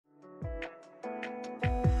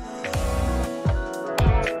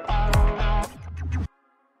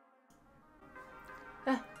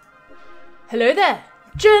Hello there,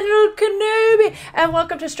 General Kenobi, and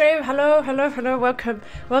welcome to stream. Hello,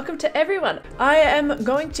 welcome to everyone. I am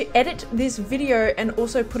going to edit this video and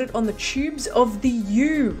also put it on the tubes of the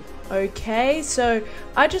U. Okay, so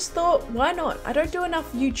I just thought, why not? I don't do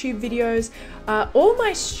enough YouTube videos. All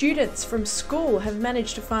my students from school have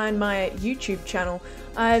managed to find my YouTube channel.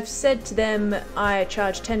 I've said to them I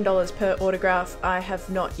charge $10 per autograph. I have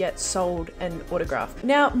not yet sold an autograph.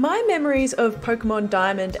 Now, my memories of Pokemon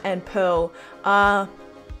Diamond and Pearl are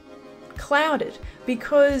clouded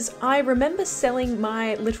because I remember selling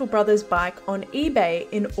my little brother's bike on eBay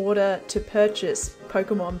in order to purchase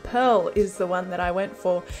Pokemon Pearl is the one that I went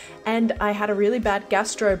for, and I had a really bad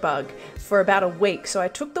gastro bug for about a week. So I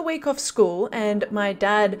took the week off school and my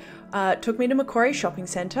dad took me to Macquarie Shopping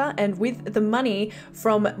Centre, and with the money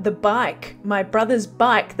from the bike, my brother's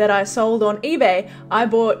bike that I sold on eBay, I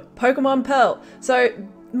bought Pokemon Pearl. So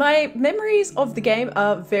my memories of the game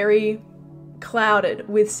are very clouded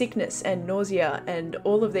with sickness and nausea and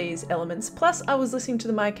all of these elements. Plus I was listening to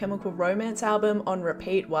the My Chemical Romance album on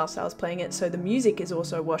repeat whilst I was playing it, so the music is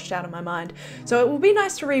also washed out of my mind. So it will be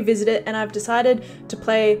nice to revisit it, and I've decided to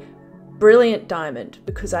play Brilliant Diamond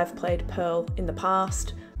because I've played Pearl in the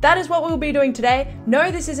past. That is what we'll be doing today.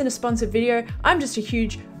 No, this isn't a sponsored video. I'm just a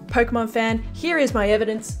huge Pokemon fan. Here is my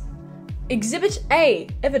evidence. Exhibit A,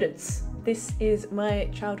 evidence. This is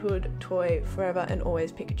my childhood toy, forever and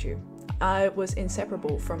always Pikachu. I was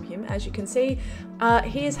inseparable from him, as you can see.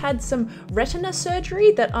 He has had some retina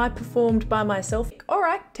surgery that I performed by myself. All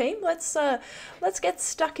right, team, let's get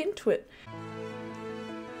stuck into it.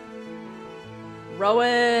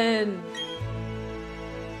 Rowan.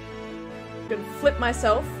 I'm gonna flip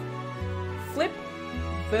myself. Flip,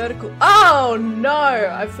 vertical. Oh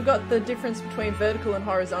no, I forgot the difference between vertical and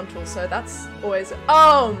horizontal. So that's always,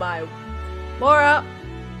 oh my, Laura,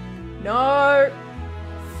 no.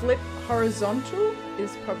 Flip horizontal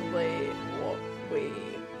is probably what we...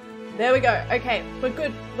 There we go. Okay, we're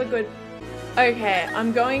good. We're good. Okay,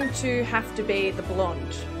 I'm going to have to be the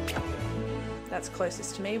blonde. That's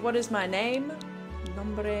closest to me. What is my name?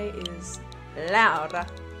 Nombre is Laura.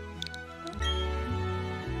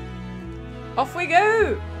 Off we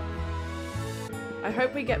go! I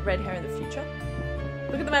hope we get red hair in the future.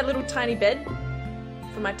 Look at my little tiny bed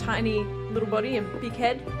for my tiny little body and big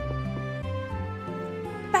head.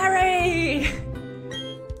 Barry!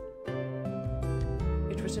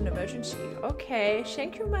 It was an emergency. Okay,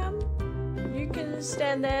 thank you, ma'am. You can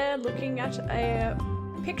stand there looking at a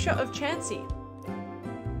picture of Chansey.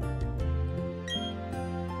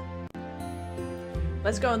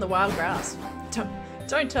 Let's go in the wild grass.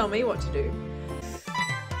 Don't tell me what to do.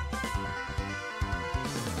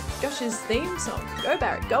 Josh's theme song. Go,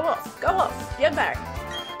 Barry. Go off. Go off. Yeah, Barry.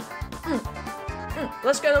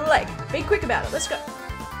 Let's go to the lake. Be quick about it. Let's go.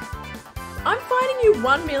 I'm fining you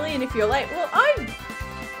 1 million if you're late. Well, I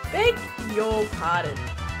beg your pardon.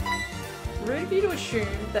 Rude of you to assume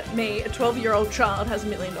that me, a 12-year-old child, has $1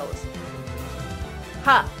 million.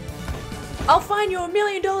 Ha! I'll fine you $1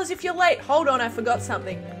 million if you're late. Hold on, I forgot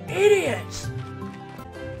something. Idiot!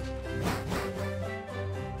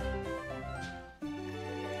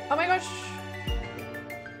 Oh my gosh.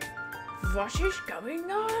 What is going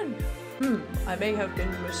on? I may have been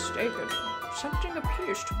mistaken. Something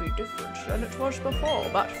appears to be different than it was before,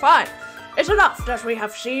 but fine. It's enough that we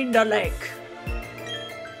have seen the lake.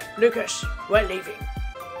 Lucas, we're leaving.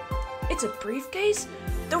 It's a briefcase?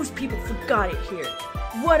 Those people forgot it here.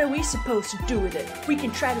 What are we supposed to do with it? We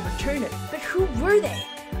can try to return it, but who were they?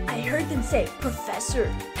 I heard them say,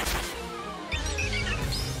 Professor.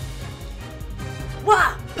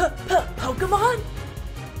 What? Pokemon?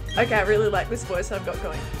 Okay, I really like this voice I've got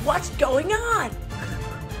going. What's going on?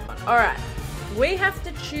 Alright. We have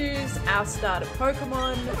to choose our starter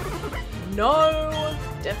Pokemon. No,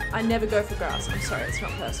 I never go for grass. I'm sorry, it's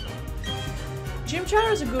not personal.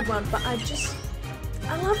 Chimchar is a good one, but I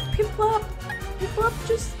love Piplup. Piplup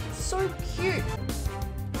just so cute.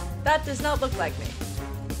 That does not look like me.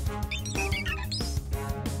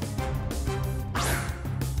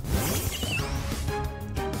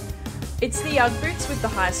 It's the Ugg boots with the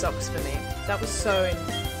high socks for me. That was so in...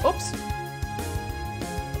 Oops.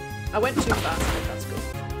 I went too fast, but that's good.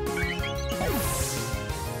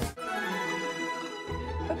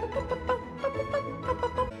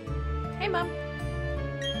 Hey, Mum.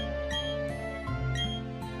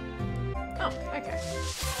 Oh, okay.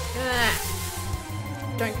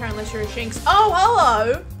 Don't care unless you're a Shinx. Oh,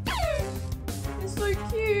 hello! You're so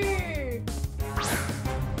cute!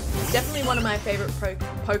 Definitely one of my favourite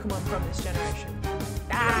Pokemon from this generation.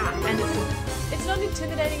 And it's not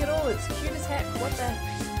intimidating at all. It's cute as heck. What the...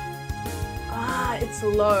 Ah, it's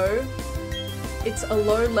low. It's a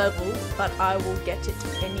low level, but I will get it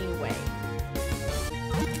anyway.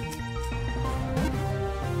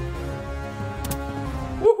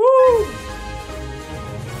 Woohoo!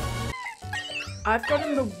 I've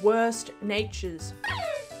gotten the worst natures.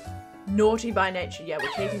 Naughty by nature. Yeah, we're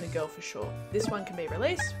keeping the girl for sure. This one can be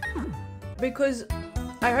released. Because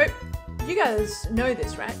I hope you guys know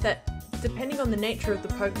this, right? That depending on the nature of the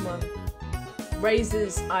Pokemon,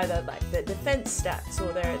 raises either like their defense stats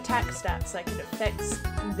or their attack stats. Like it affects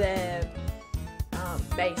their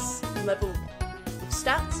base level of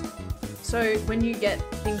stats. So when you get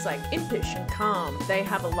things like Impish and Calm, they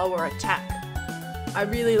have a lower attack. I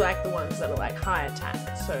really like the ones that are like high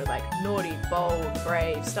attack. So like Naughty, Bold,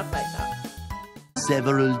 Brave, stuff like that.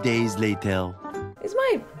 Several days later. Is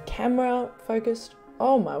my camera focused?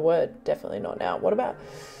 Oh my word, definitely not now. What about...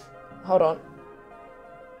 Hold on.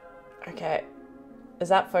 Okay. Is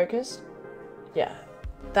that focused? Yeah.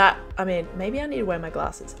 That, I mean, maybe I need to wear my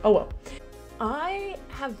glasses. Oh well. I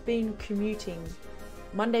have been commuting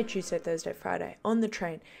Monday, Tuesday, Thursday, Friday on the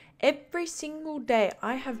train. Every single day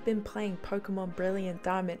I have been playing Pokemon Brilliant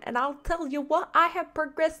Diamond, and I'll tell you what, I have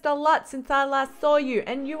progressed a lot since I last saw you,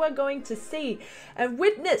 and you are going to see and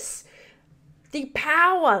witness the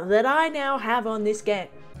power that I now have on this game.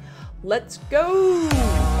 Let's go!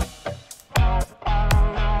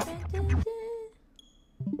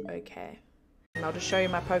 Okay, and I'll just show you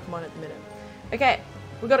my Pokemon at the minute. Okay,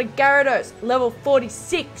 we got a Gyarados, level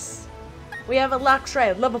 46. We have a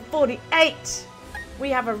Luxray, level 48. We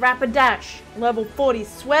have a Rapidash, level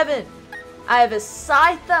 47. I have a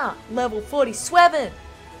Scyther, level 47.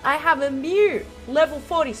 I have a Mew, level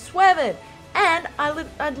 47. And I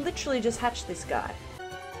literally just hatched this guy.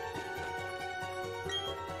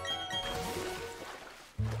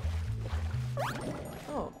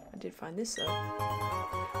 Oh, I did find this though.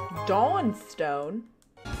 Dawnstone.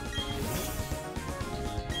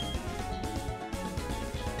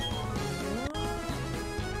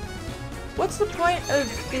 What's the point of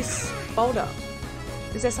this boulder?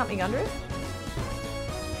 Is there something under it?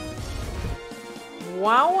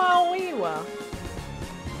 Wow, wow, wee, wow.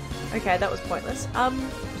 Okay, that was pointless. Oh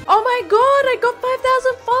my god, I got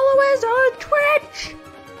 5,000 followers on Twitch!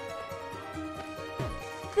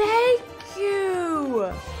 Thank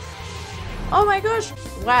you! Oh my gosh!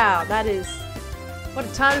 Wow, that is... What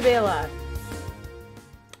a time to be alive.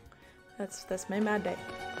 That's made my day.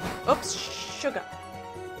 Oops, sugar.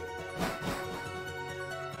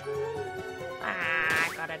 I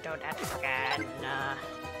gotta do that again.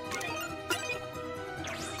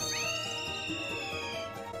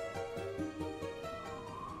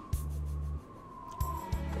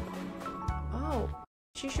 Oh,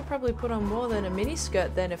 she should probably put on more than a mini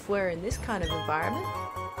skirt then if we're in this kind of environment.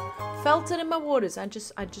 Felt it in my waters. I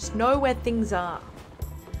just know where things are.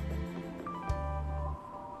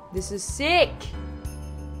 This is sick.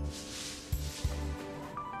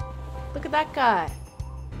 Look at that guy.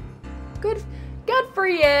 Good for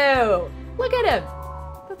you. Look at him.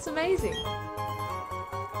 That's amazing.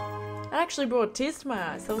 That actually brought tears to my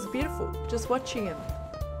eyes. That was beautiful. Just watching him.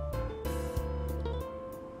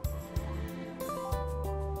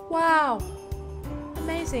 Wow.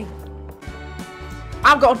 Amazing.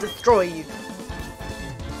 I'm going to destroy you.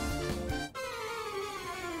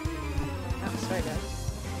 Oh, sorry guys.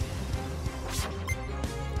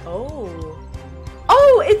 Oh.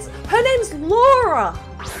 Oh, it's, her name's Laura.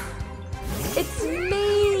 It's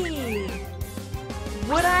me.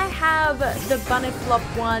 Would I have the Bunnyflop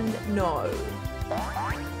one? No.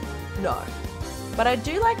 No. But I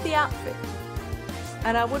do like the outfit.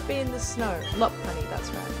 And I would be in the snow. Lopunny, that's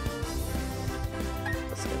right.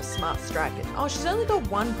 Let's get a smart strike it. Oh, she's only got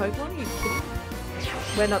one Pokemon? Are you kidding?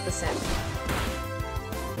 We're not the same.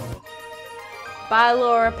 Bye,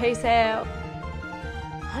 Laura. Peace out.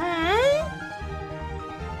 Huh?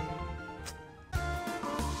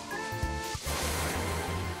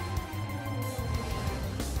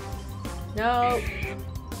 No.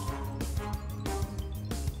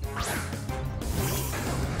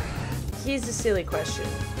 Here's a silly question.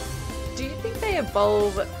 Do you think they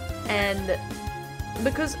evolve and...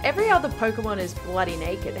 Because every other Pokemon is bloody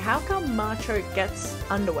naked, how come Machoke gets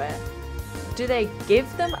underwear? Do they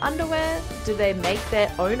give them underwear? Do they make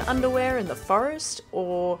their own underwear in the forest?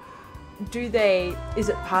 Or do they... Is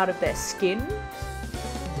it part of their skin?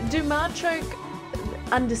 Do Machoke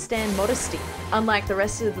understand modesty, unlike the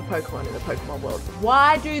rest of the Pokemon in the Pokemon world?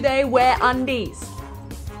 Why do they wear undies?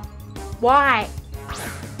 Why?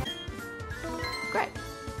 Great.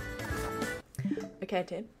 Okay,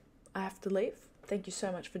 Tim. I have to leave. thank you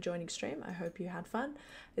so much for joining stream. I hope you had fun.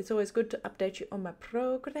 It's always good to update you on my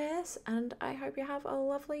progress, and I hope you have a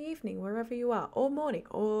lovely evening wherever you are, or morning,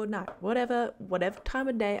 or night, whatever time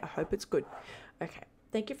of day. I hope it's good. Okay,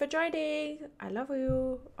 thank you for joining. I love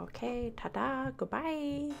you. Okay, ta-da,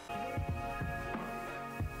 goodbye.